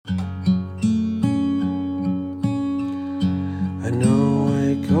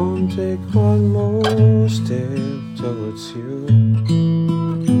take one more step towards you,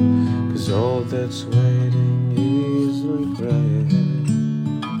 'cause all that's waiting is regret.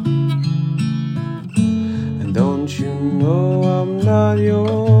 And don't you know I'm not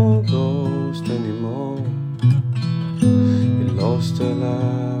your ghost anymore? You lost the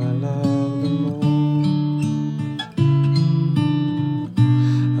love I love the most.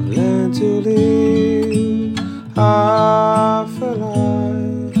 I've learned to live half a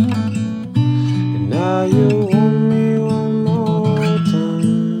life, and now you want me one more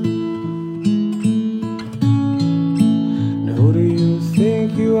time. And who do you think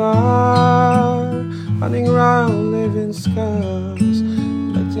you are, running around living scars,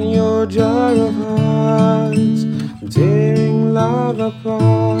 collecting your jar of hearts, tearing love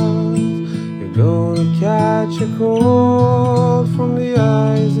apart? You're gonna catch a cold from the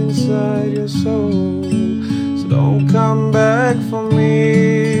eyes inside your soul. So don't come back for me.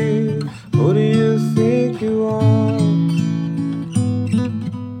 Who do you think you are?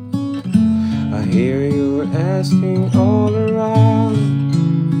 I hear you're asking all around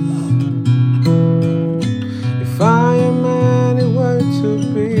if I am anywhere to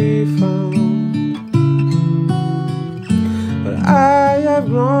be found. But I have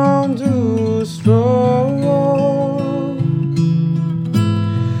grown too strong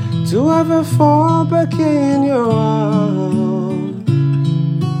to ever fall back in your arms.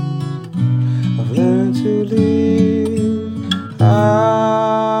 I've learned to live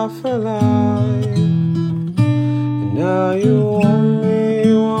half a life, and now you want me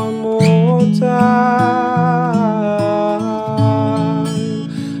one more time.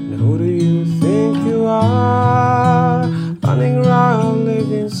 And who do you think you are, running around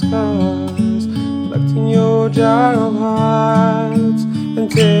living scars, collecting your jar of hearts and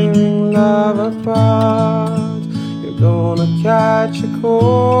tearing love apart? You're gonna catch a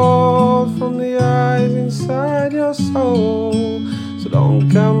cold from the eyes inside your soul. So don't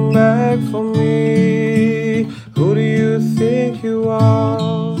come back for me. Who do you think you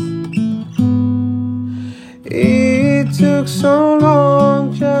are? It took so long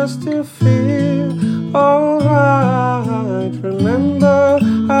just to feel alright. Remember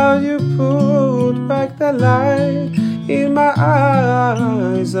how you put back the light in my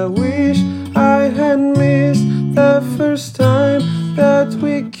eyes. I wish I had missed the first time that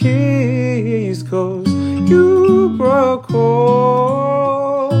we kissed, 'cause you broke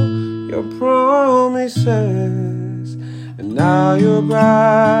all your promises, and now you're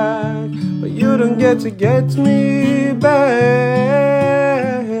back, but you don't get to get me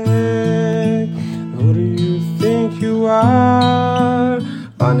back. Who do you think you are,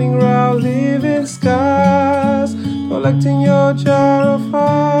 running around leaving scars, collecting your jar of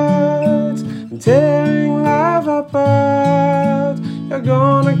hearts and tearing love apart? You're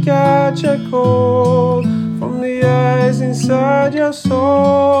gonna catch a cold from the eyes inside your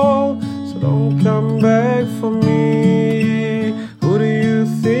soul. So don't come back for me. Who do you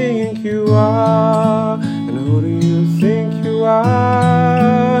think you are? And who do you think you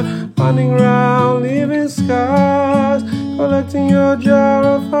are, running around leaving scars, collecting your jar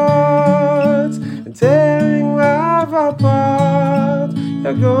of hearts and tearing love apart?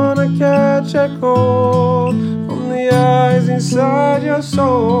 You're gonna catch a cold from the eyes inside your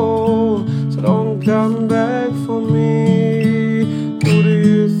soul. So don't come back for me. Who do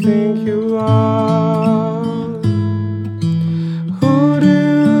you think you are? Who do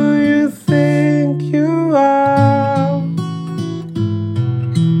you think you are?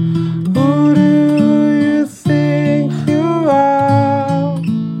 Who do you think you are?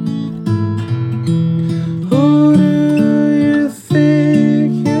 Who do you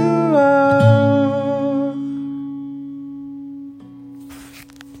think you are?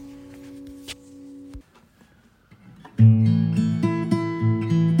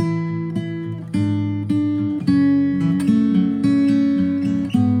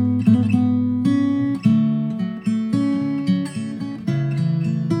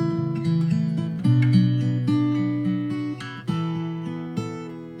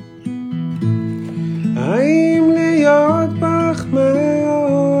 האם להיות בך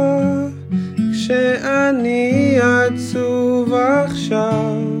מאוהב כשאני עצוב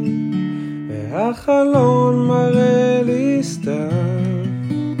עכשיו והחלון מראה לי סתיו?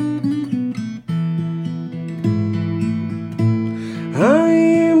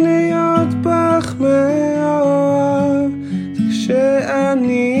 האם להיות בך מאוהב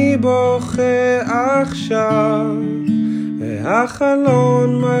כשאני בוכה עכשיו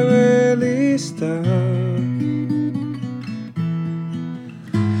והחלון מראה לי סתיו?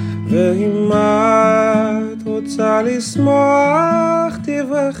 ואם את רוצה לשמוח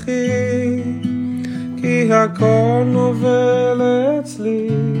תברכי, כי הכל נובל אצלי.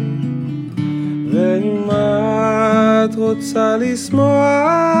 ואם את רוצה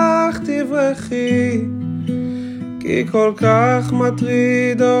לשמוח תברכי, כי כל כך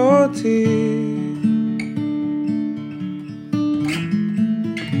מטריד אותי.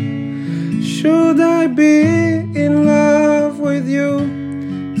 Should I be in love with you?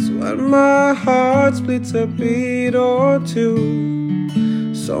 So when my heart splits a beat or two,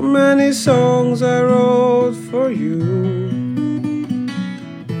 so many songs I wrote for you.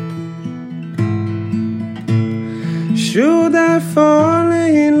 Should I fall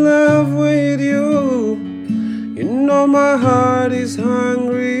in love with you? You know my heart is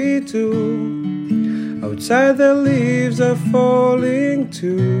hungry too. Outside the leaves are falling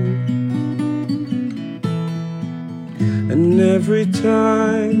too. And every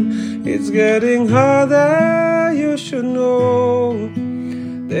time it's getting harder, you should know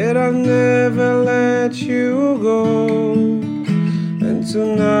that I'll never let you go. And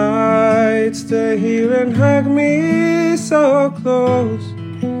tonight stay here and hug me so close.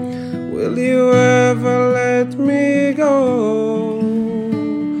 Will you ever let me go?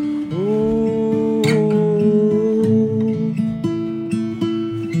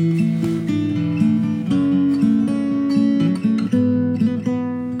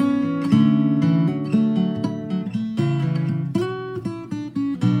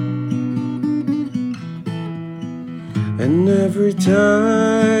 And every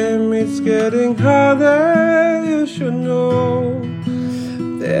time it's getting harder, you should know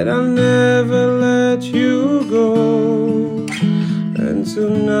that I'll never let you go. And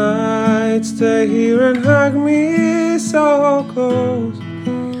tonight stay here and hug me so close.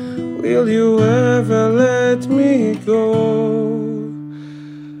 Will you ever let me go?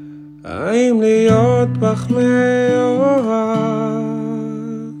 האם להיות בך מאוהב?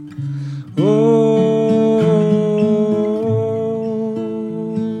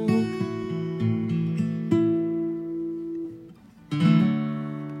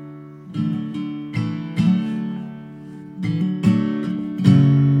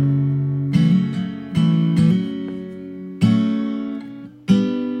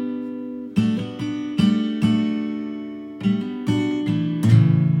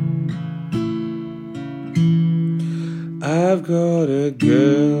 I've got a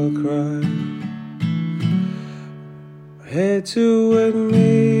girl cry, I hate to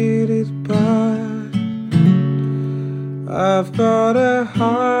admit it, but I've got a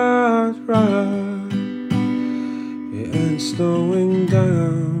heart right, yeah, and slowing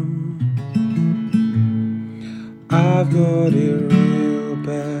down. I've got it real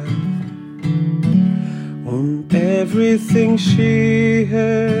bad on everything she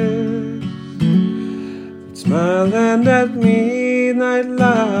has. Smile and that midnight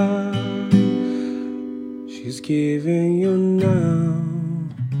laugh she's giving you now.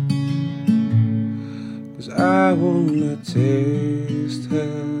 'Cause I wanna taste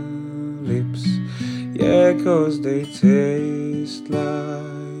her lips, yeah, 'cause they taste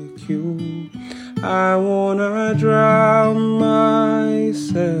like you. I wanna drown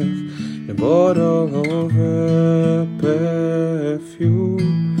myself in a bottle of her perfume.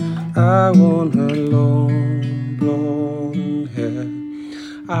 I want her long blonde hair,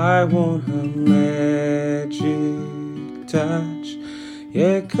 I want her magic touch,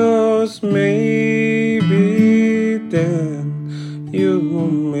 yeah, 'cause maybe then you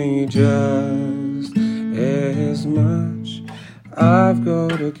want me just as much. I've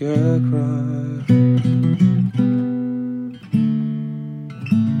got a girl cry,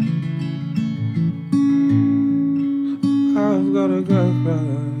 I've got a girl cry.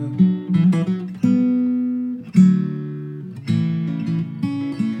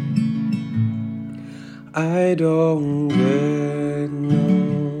 I don't get no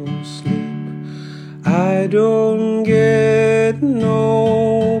sleep, I don't get no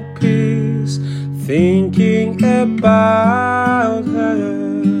peace, thinking about her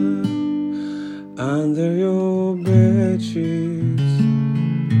under your bedsheets.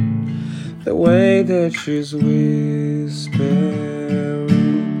 The way that she's whispering,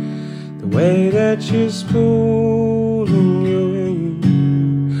 the way that she's pulling you in,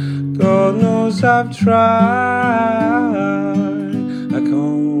 God knows I've tried, I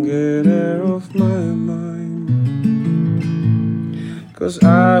can't get her off my mind. 'Cause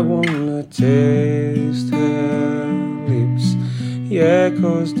I wanna taste her lips, yeah,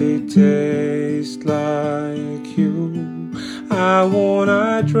 'cause they taste like you. I wanna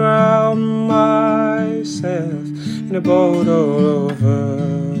drown myself in a bottle of her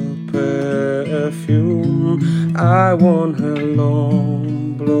perfume. I want her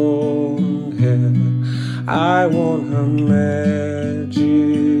long blonde hair. I want her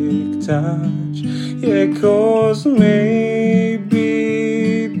magic touch. Yeah, 'cause maybe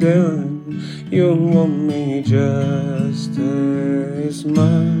then you'll want me just as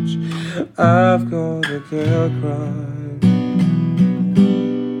much. I've got a girl crush.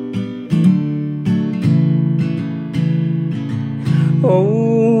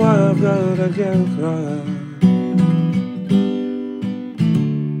 Oh, I've got a girl crush.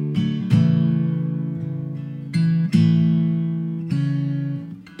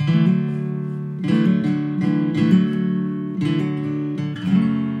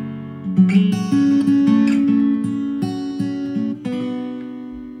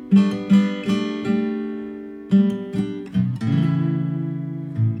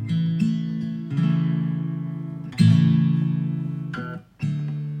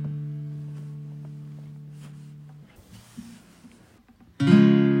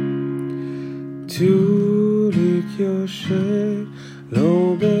 טוליק יושב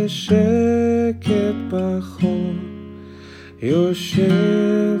לא בשקט בחול,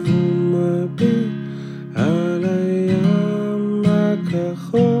 יושב ומביט על הים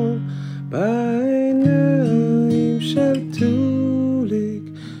הכחול, בעיניים של טוליק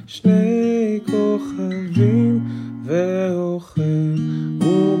שני כוכבים ואוכל,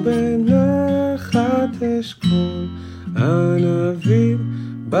 ובנחת אשכול ענבים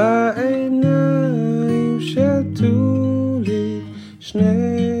בעיניים של טוליק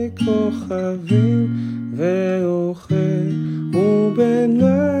שני כוכבים ואוכל,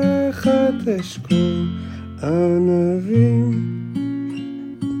 ובנחת אשכול ענבים.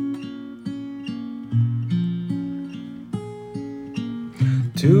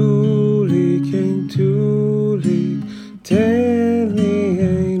 טוליק אין טוליק תן לי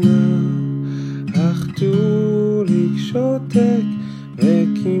עיניו, אך טוליק שותק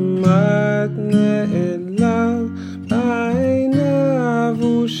וכמעט נעלב, בעיניו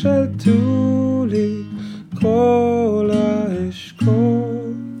הוא של טוליק כל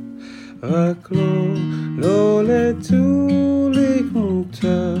האשכול, רק לא לטוליק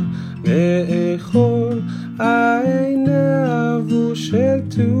מותר לאכול, העיניו הוא של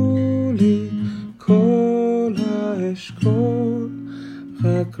טוליק כל האשכול,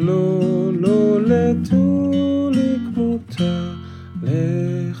 רק לא לטוליק מותר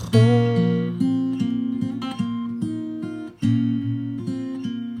לאכול.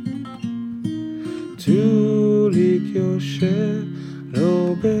 טוליק יושב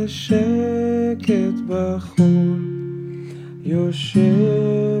לא בשקט בחול,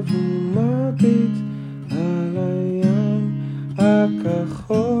 יושב ומביט על הים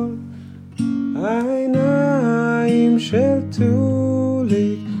הכחול, העיניים של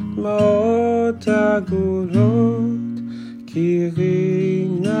טוליק דמעות עגולות, כי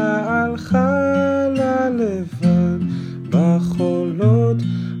רינה הלכה לה לבד בחולות,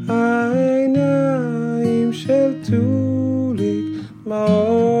 העיניים של טוליק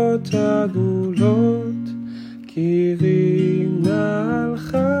דמעות עגולות, כי רינה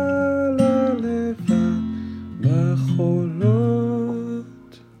הלכה לה לבד בחולות.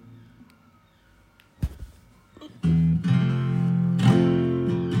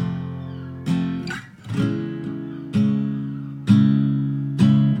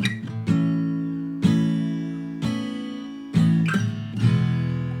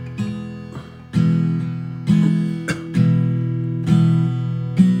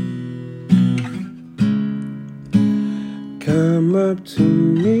 Come up to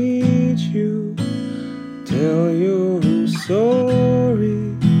meet you, tell you I'm sorry,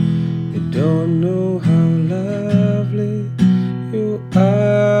 you don't know how lovely you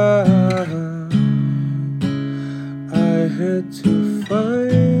are. I had to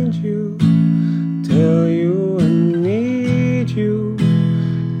find you, tell you I need you,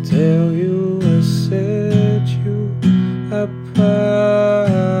 tell you I set you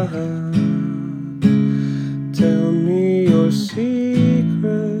apart. Tell me your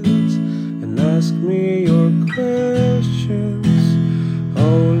secrets and ask me your questions.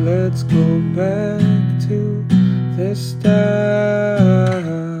 Oh, let's go back to the start.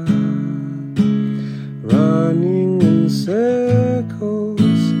 Running in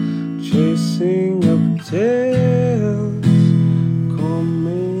circles, chasing up tails,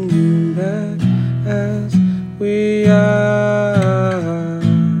 coming back as we are.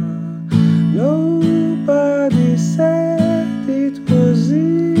 Nobody said it was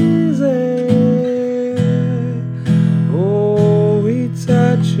easy. Oh, it's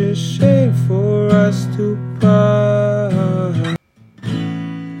such a shame for us to part.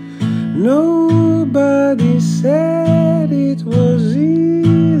 Nobody Nobody said it was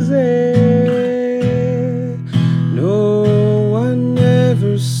easy. No one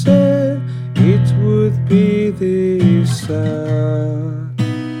ever said it would be this hard.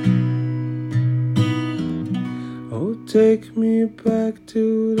 Oh, take me back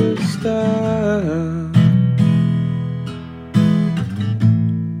to the start.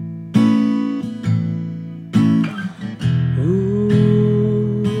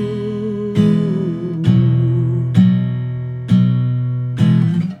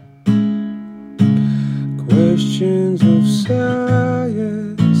 Questions of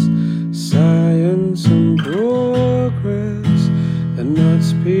science and progress, and not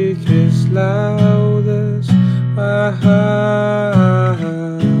speak as loud as my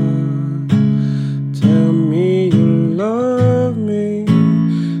heart. Tell me you love me,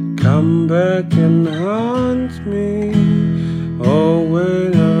 come back and haunt me. Oh,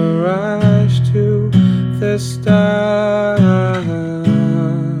 when I rush to the start,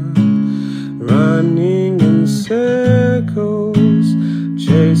 running in circles,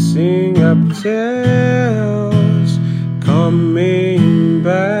 chasing up tails, coming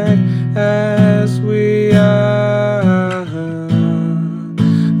back as we are.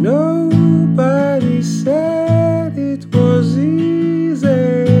 Nobody said it was easy.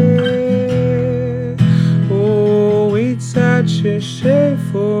 Oh, it's such a shame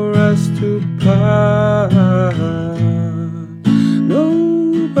for us to part.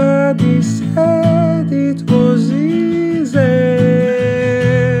 Nobody said it was easy.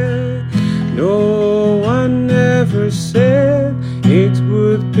 No one ever said it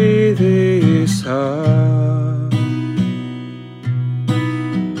would be this hard.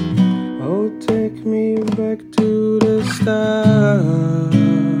 Oh, take me back to the start.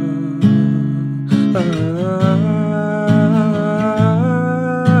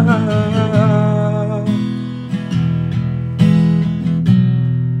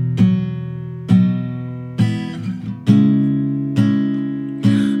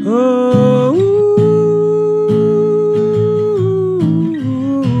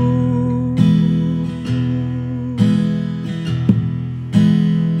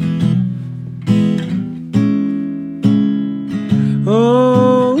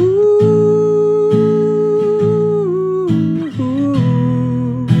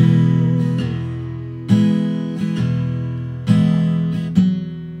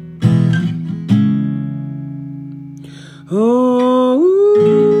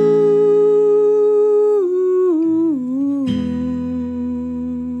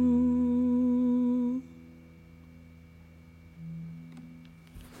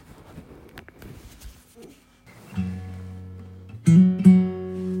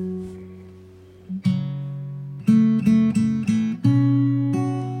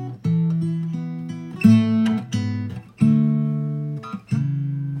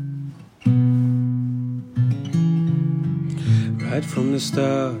 Right from the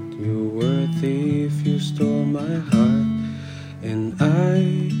start, you were a thief, you stole my heart, and I,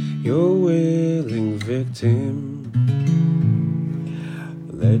 your willing victim,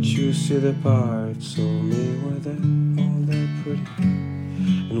 let you see the parts of me were that all that pretty,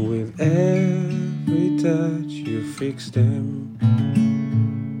 and with every touch you fixed them.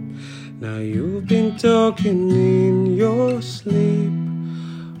 Now you've been talking in your sleep.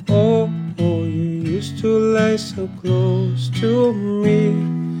 Oh, you used to lie so close to me.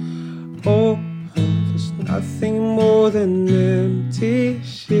 Oh, there's nothing more than empty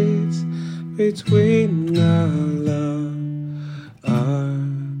sheets between our love, our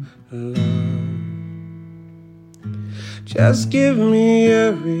love. Just give me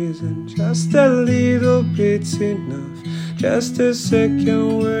a reason, just a little bit's enough. Just a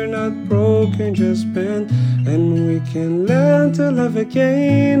second, we're not broken, just bent, and we can learn to love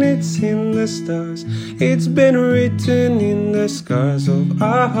again. It's in the stars, it's been written in the scars of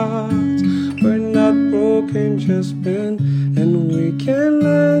our hearts. We're not broken, just bent, and we can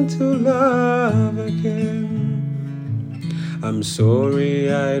learn to love again. I'm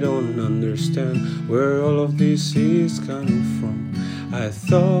sorry, I don't understand where all of this is coming from. I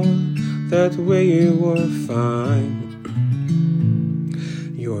thought that way you were fine.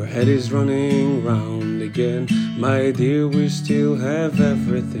 Your head is running round again, my dear, we still have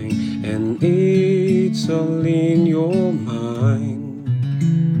everything, and it's all in your mind.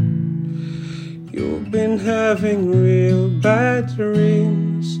 You've been having real bad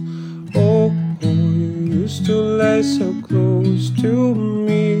dreams. Oh, you used to lie so close to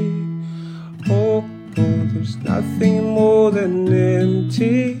me. Oh, there's nothing more than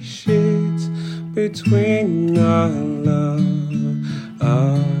empty sheets between our love,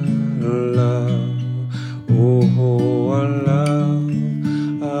 our love,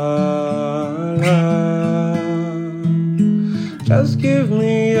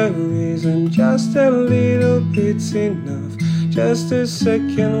 Just a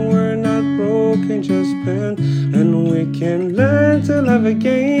second, we're not broken, just bent, and we can learn to love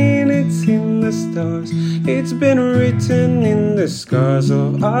again. It's in the stars, it's been written in the scars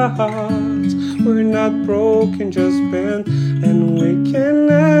of our hearts. We're not broken, just bent, and we can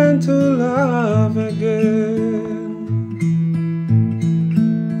learn to love again.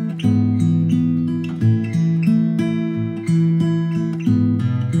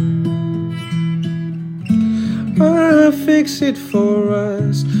 I'll fix it for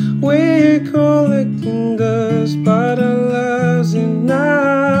us. We're collecting dust, but our love's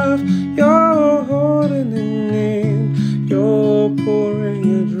enough. You're holding it in, you're pouring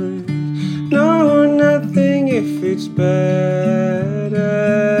a drink. No, nothing if it's bad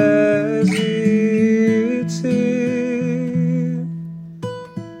as it is.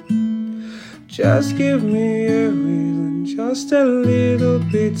 Just give me a reason, just a little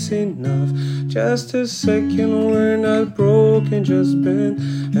bit's enough. Just a second, we're not broken, just bent,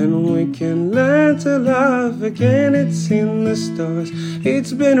 and we can learn to love again. It's in the stars,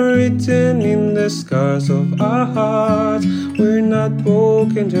 it's been written in the scars of our hearts. We're not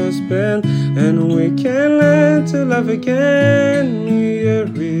broken, just bent, and we can learn to love again. A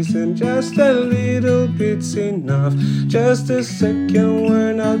reason, just a little bit's enough. Just a second,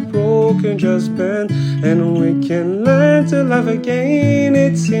 we're not broken, just bent, and we can learn to love again.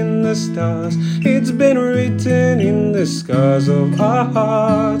 It's in the stars, it's been written in the scars of our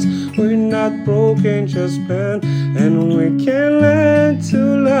hearts. We're not broken, just bent, and we can learn to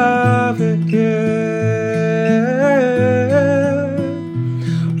love again.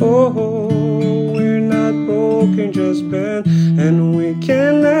 Oh, we're not broken, just bent, and we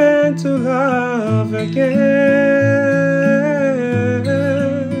can learn to love again.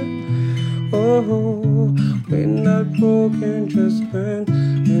 Oh, we're not broken, just bent,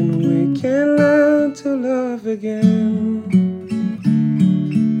 and we can learn to love again.